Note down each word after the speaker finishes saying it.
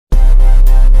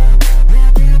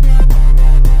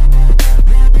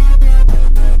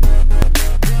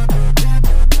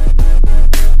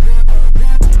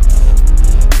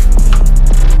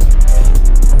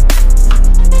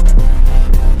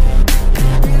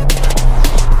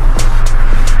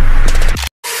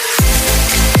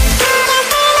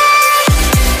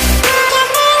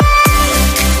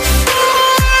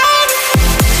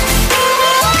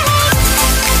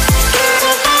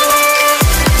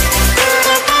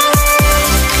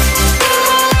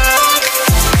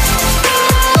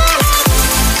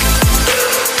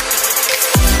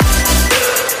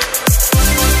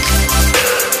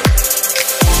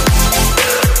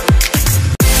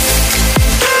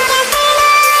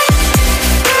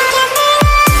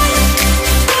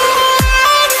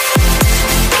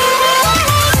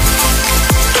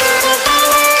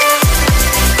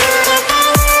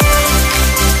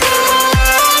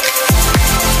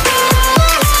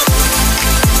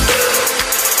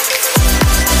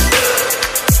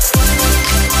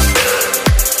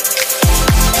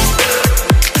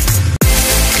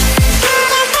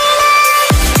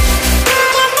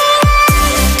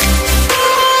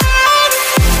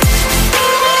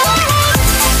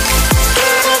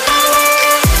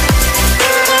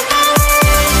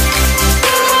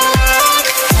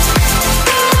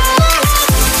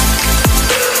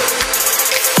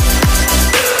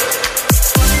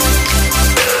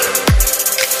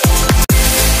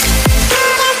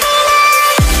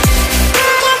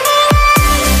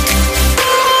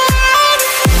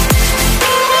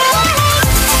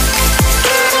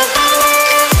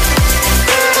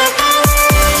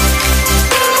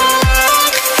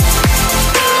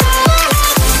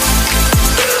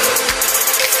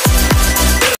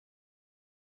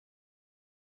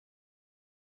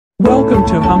Welcome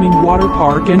to Humming Water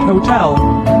Park and Hotel,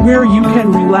 where you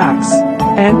can relax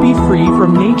and be free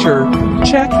from nature.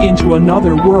 Check into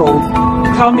another world.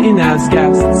 Come in as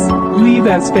guests, leave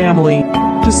as family.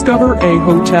 Discover a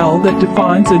hotel that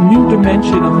defines a new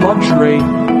dimension of luxury.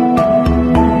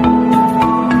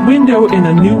 Window in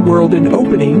a new world and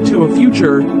opening to a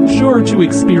future, sure to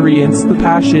experience the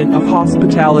passion of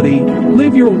hospitality.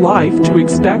 Live your life to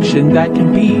expectation that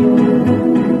can be.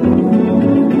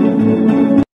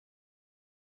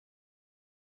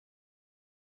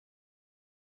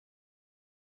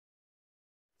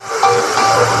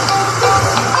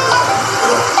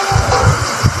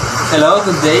 Hello,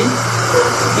 good day.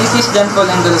 This is John Paul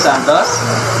Endo Santos,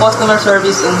 customer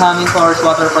service in Humming Forest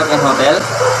Water Park and Hotel.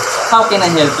 How can I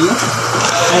help you?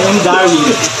 I am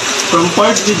Darwin from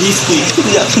Port District,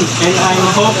 and I'm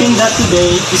hoping that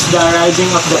today is the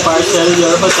arriving of the parcel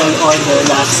your hotel ordered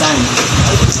last time.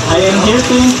 I am here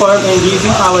to inform and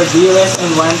giving our dearest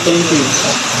and one thank you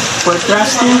for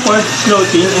trusting for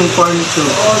clothing and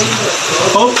furniture.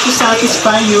 Hope to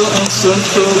satisfy you and soon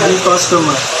to be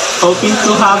customer. Hoping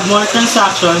to have more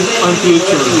transactions on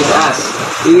future. With us,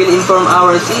 we will inform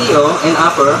our CEO and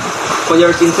offer for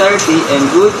your sincerity and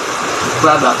good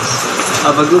products.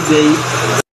 Have a good day.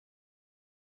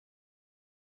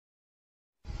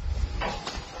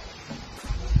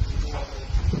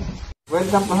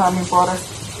 Welcome to Humming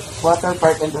Forest Water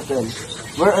Park and Hotel,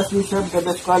 where as we serve the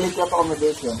best quality of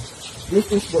accommodation. This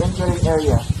is the entering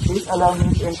area. Please allow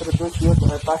me to introduce you to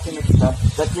our passionate staff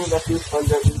that will assist all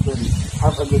your inquiries.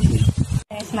 Have a good day.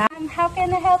 Yes, ma'am. How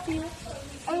can I help you?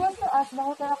 I want to ask the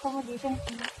hotel accommodation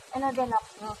fee and a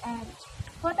deluxe room, and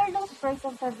what are those price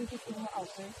and services in your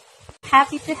offer?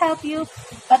 Happy to help you,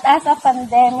 but as a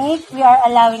pandemic, we are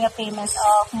allowing a payment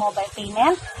of mobile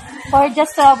payment for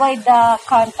just to avoid the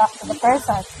contact to the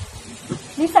person.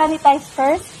 Please sanitize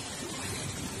first.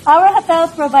 Our hotel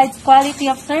provides quality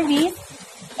of service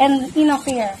and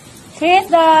fair. Here is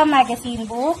the magazine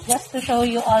book just to show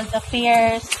you all the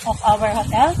fares of our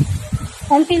hotel.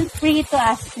 And feel free to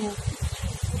ask me.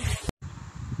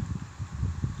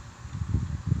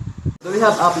 Do we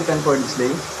have applicant for this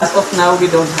day? As of now, we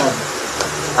don't have.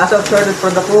 As of shortage for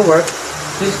the full work,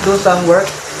 please do some work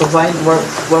to find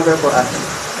worker for us.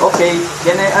 Okay,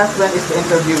 can I ask when is the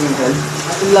interview being held?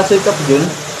 In last week of June.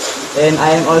 And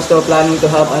I am also planning to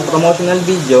have a promotional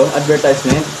video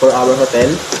advertisement for our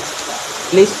hotel.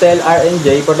 Please tell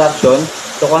R&J Production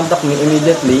to contact me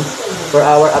immediately for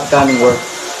our upcoming work.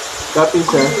 Copy,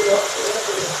 sir.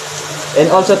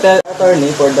 And also tell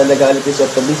attorney for the legalities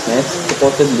of the business,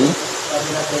 supposedly,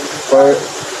 for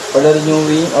the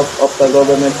renewing of the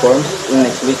government forms in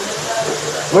next week.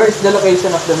 Where is the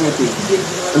location of the meeting?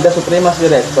 In the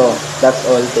Supremacy Resto. That's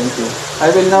all. Thank you.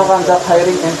 I will now conduct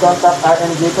hiring and contact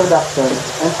R&J Production,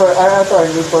 and for our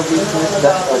attorney for business,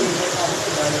 that's all.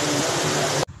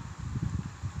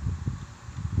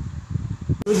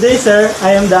 Good day, sir.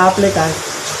 I am the applicant.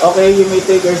 Okay, you may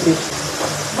take your seat.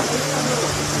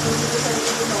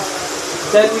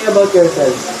 Tell me about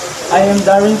yourself. I am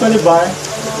Darwin Colibar,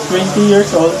 20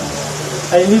 years old.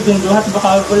 I live in Duhat,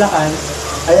 Bacau, Bulacan.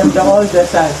 I am the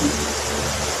oldest son.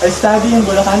 I study in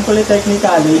BULACAN Polytechnic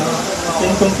College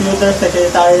in Computer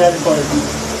Secretarial course.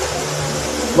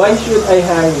 Why should I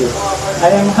hire you? I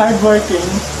am hardworking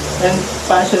and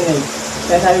passionate,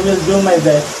 and I will do my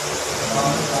best.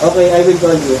 Okay, I will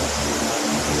call you.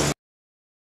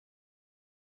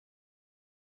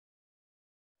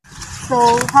 So,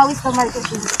 how is the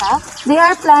marketing staff? They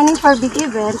are planning for big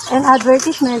events and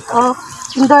advertisements of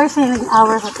endorsing in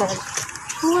our hotel.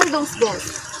 Who are those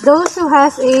guests? Those who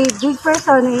has a big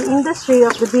persona in industry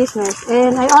of the business,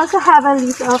 and I also have a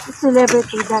list of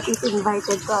celebrities that is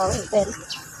invited to our event.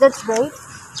 That's great.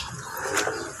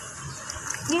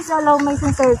 Please allow my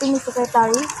sincerity, Ms.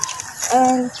 Secretary,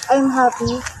 and I'm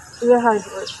happy with your hard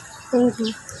work. Thank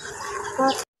you.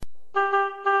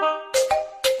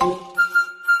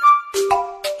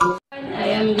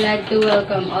 I am glad to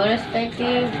welcome all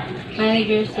respective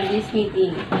managers to this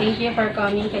meeting. Thank you for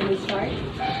coming. Can we start?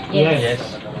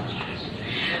 Yes.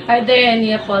 Are there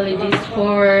any apologies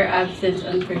for absence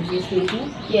on previous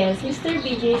meeting? Yes, Mr.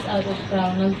 BJ is out of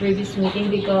town on previous meeting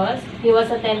because he was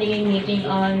attending a meeting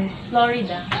on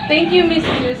Florida. Thank you, Ms.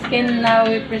 Cruz. Can now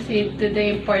we proceed to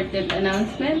the important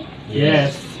announcement?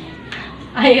 Yes.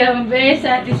 I am very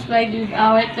satisfied with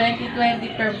our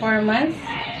 2020 performance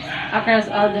across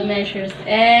all the measures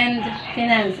and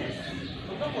finances.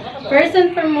 First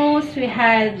and foremost, we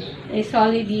had a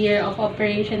solid year of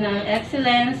operational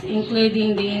excellence,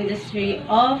 including the industry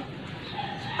of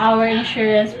our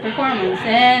insurance performance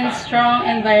and strong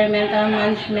environmental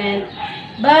management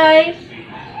by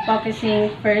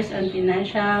focusing first on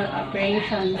financial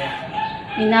operations.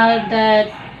 And now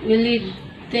that we lead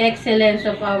the excellence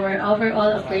of our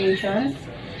overall operations,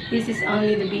 this is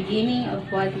only the beginning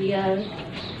of what we are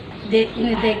in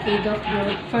a decade of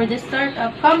growth for the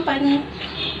startup company.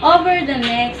 Over the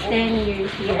next 10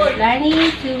 years, we are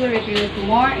planning to recruit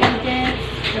more agents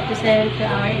represent to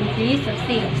our increase of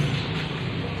sales.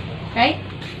 Right?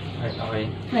 Right, okay.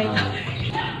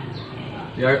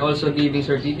 Right. We are also giving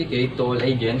certificate to all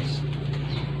agents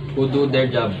who do their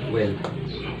job well.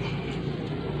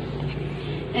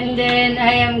 And then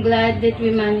I am glad that we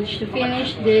managed to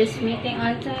finish this meeting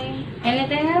on time.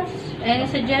 Anything else? Any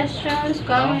suggestions,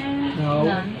 comments? No.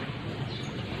 None.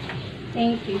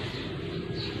 Thank you.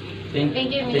 Thank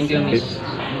you, Miss. Thank you, Miss.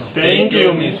 Thank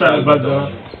you, Miss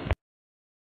Salvador.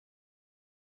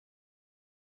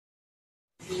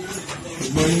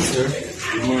 Good morning, sir.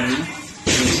 Good morning.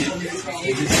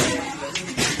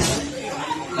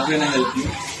 How can I help you?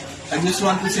 I just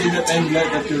want to say that I'm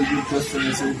glad that you're good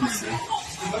customer service, sir.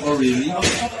 Oh, really?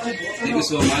 Thank you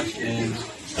so much and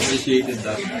appreciated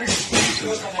that. Thank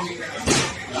you so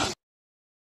much.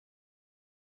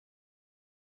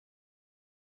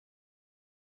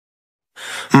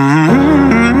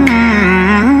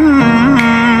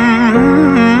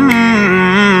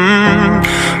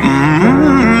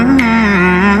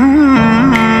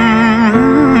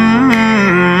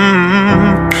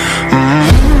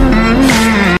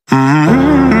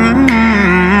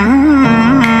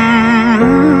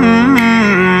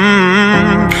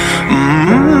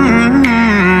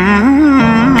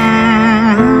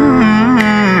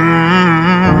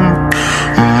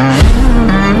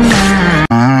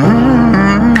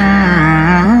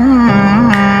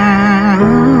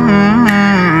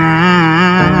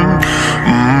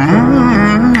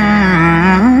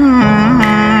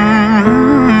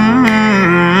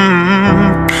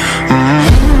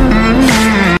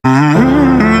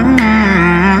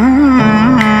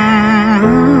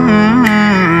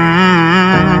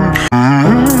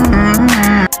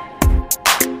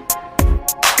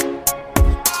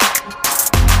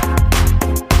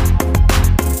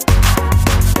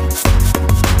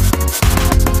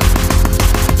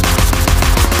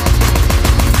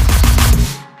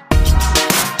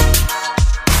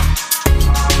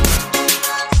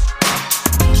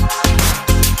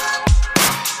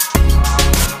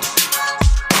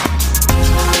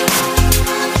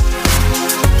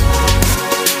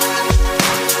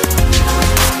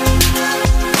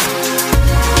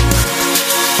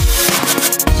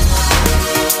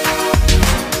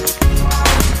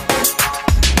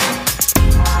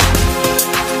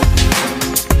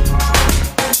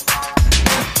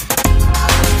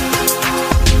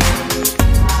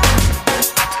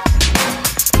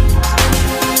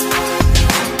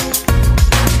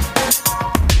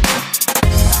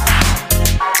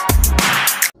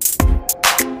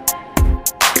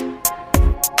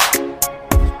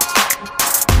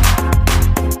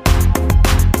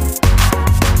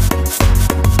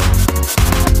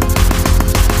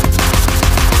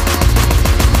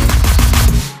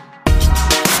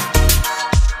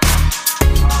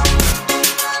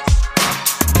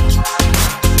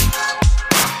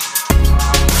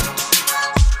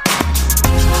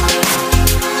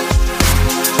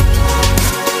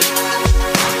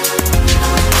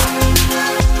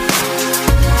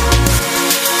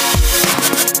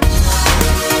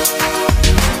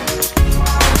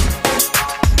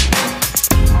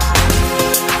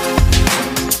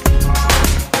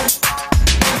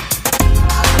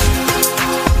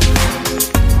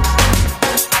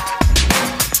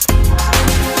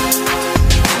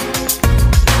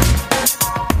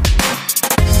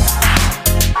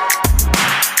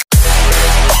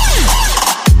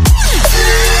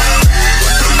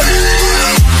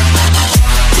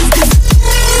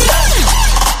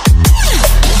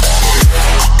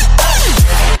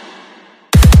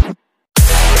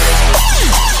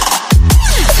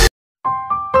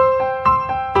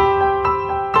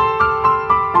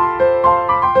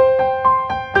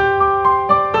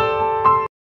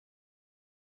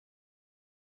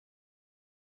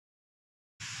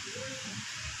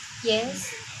 Yes,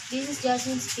 this is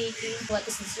Jasmine speaking. What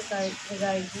is this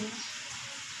regarding?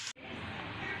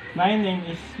 My name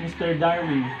is Mr.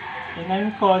 Darwin, and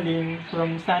I'm calling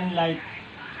from Sunlight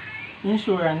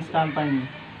Insurance Company.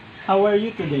 How are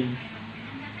you today?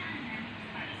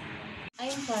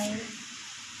 I'm fine.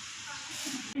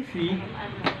 See,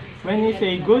 when is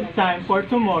a good time for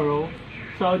tomorrow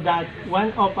so that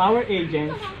one of our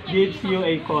agents gives you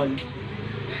a call?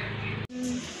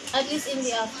 At least in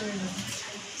the afternoon.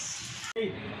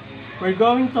 We're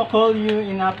going to call you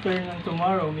in afternoon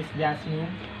tomorrow, Miss Jasmine.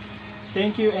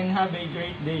 Thank you and have a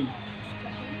great day.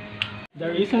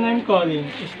 The reason I'm calling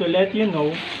is to let you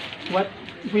know what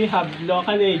we have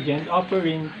local agent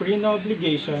offering free no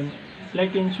obligation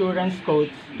like insurance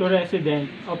quotes to resident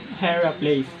of Hera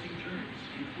Place.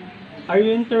 Are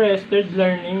you interested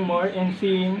learning more and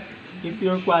seeing if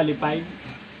you're qualified?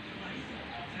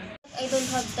 I don't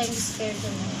have time to spare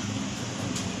tonight.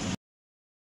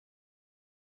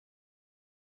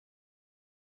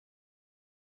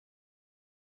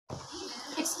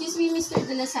 Excuse me, Mr.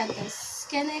 De Los Santos.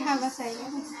 Can I have a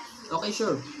second? Okay,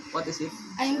 sure. What is it?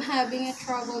 I'm having a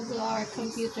trouble with our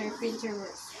computer printer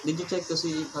work. Did you check to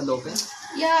see if it open?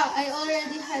 Yeah, I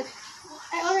already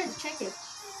checked it.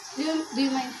 Do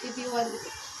you mind if you want to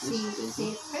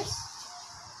see it first?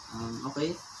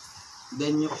 Okay.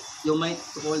 Then you might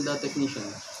call the technician.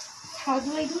 How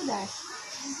do I do that?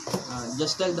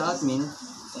 Just tell the admin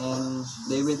and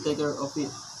they will take care of it.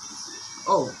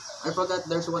 Oh, I forgot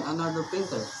there's another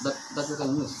printer that you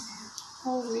can use.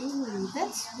 Oh really?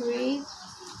 That's great.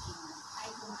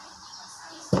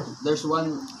 There's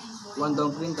one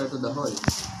down printer to the hall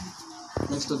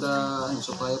next to the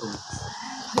supply room.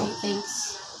 Okay,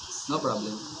 thanks. No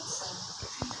problem.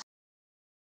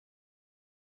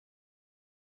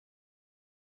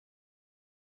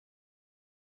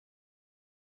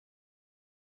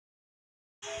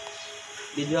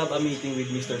 Did you have a meeting with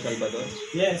Mr. Salvador?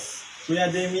 Yes, we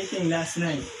had a meeting last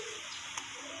night.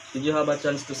 Did you have a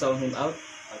chance to sound him out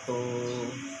to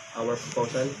our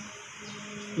proposal?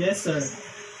 Yes, sir.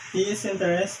 He is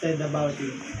interested about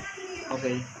it.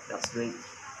 Okay, that's great.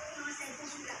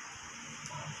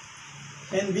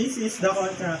 And this is the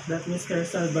contract that Mr.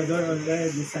 Salvador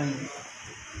already signed.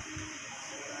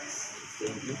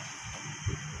 Thank you.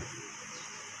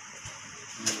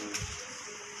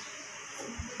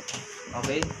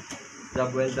 Okay,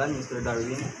 job well done, Mr.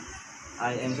 Darwin.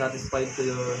 I am satisfied to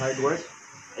your hard work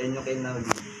and you can now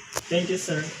leave. Thank you,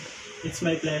 sir. It's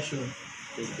my pleasure.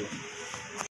 Thank you.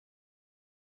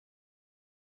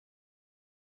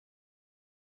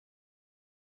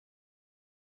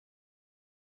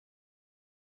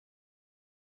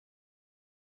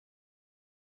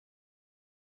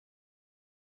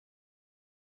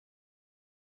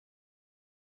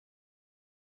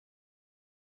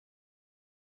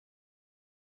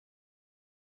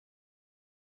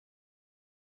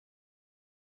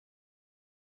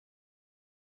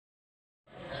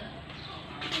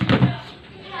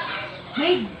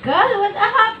 My God, what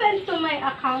happened to my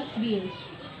account bill?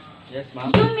 Yes,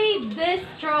 ma'am. You made this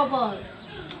trouble.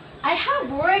 I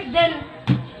have work then.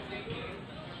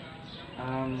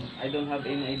 I don't have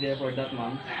any idea for that,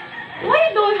 ma'am. Why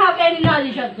you don't have any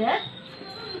knowledge of that?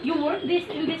 You work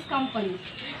in this company.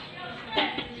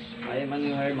 I am a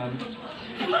new hire, ma'am.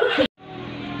 I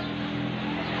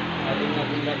did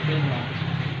not in that field, ma'am.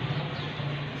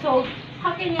 So,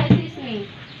 how can you assist me?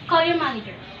 Call your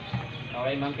manager.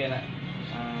 Okay, ma'am,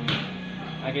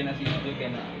 I can assist you,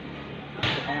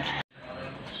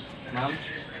 Ma'am,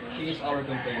 she is our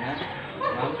complainant.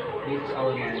 Ma'am, this is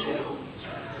our manager.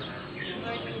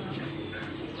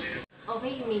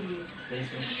 Okay, you may leave.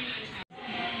 Thank you.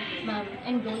 Ma'am,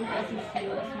 I'm going to assist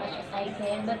you as much as I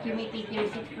can, but you may take your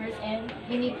seat first and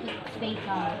you need to stay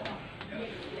calm.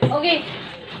 Okay.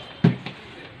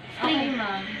 Okay,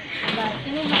 ma'am. But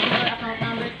can I have your account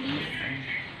number, please?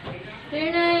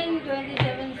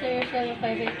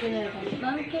 0927075811.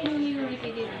 Ma'am, can you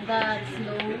repeat it that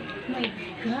slow? My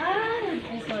God.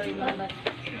 I'm sorry, ma'am, but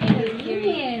I didn't hear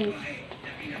you.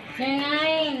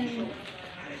 09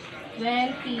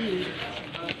 20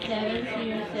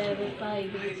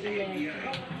 707511.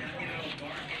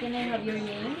 Can I have your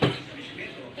name?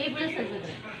 April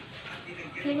Salvador.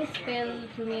 Can you spell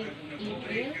to me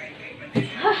April?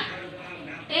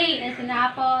 A as in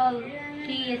apple,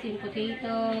 T as in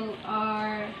potato,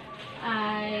 R,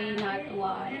 I, not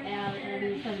Y, L,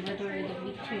 and Salvador the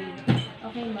big tree.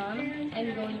 Okay, ma'am.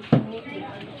 I'm going to take a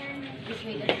look. Just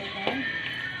wait a second.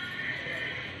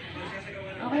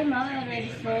 Okay, ma'am. I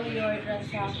already saw your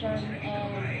transaction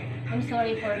and I'm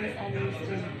sorry for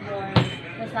misunderstood your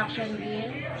transaction bill.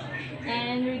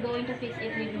 And we're going to fix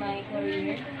it with my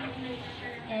courier.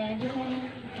 And you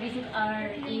can visit our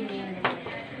email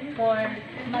for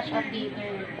much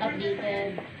updated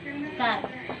fact.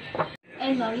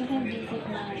 And now you can visit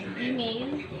my email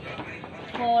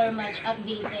for much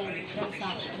updated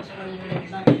transactions for your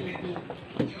bank detail.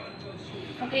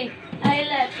 Okay, I'll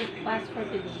let it pass for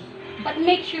today. But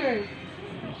make sure,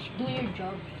 do your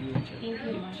job. Thank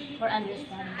you much for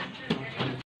understanding.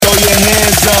 Throw your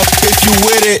hands up if you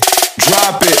with it,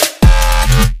 drop it.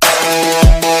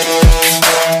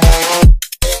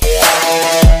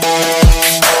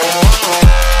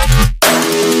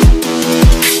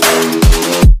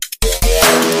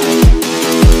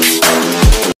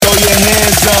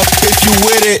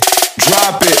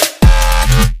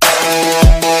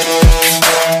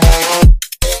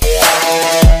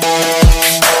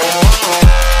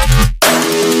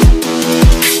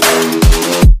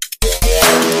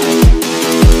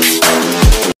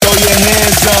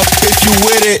 you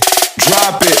with it,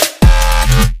 drop it.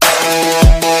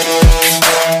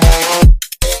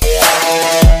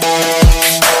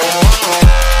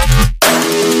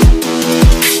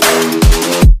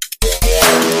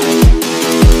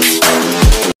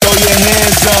 Throw your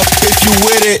hands up if you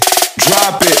with it,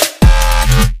 drop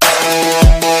it.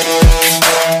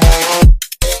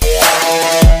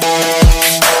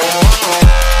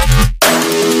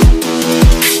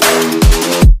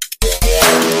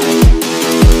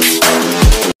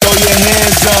 Throw your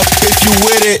hands up if you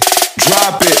with it,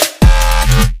 drop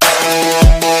it.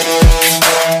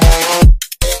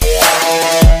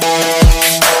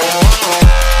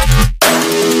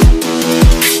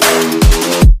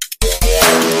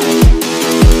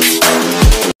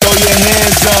 Throw your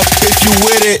hands up if you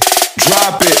with it,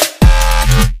 drop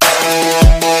it.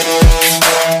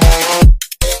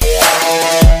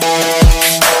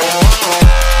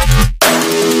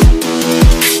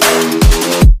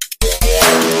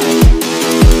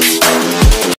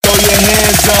 Throw your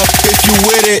hands up if you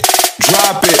with it,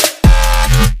 drop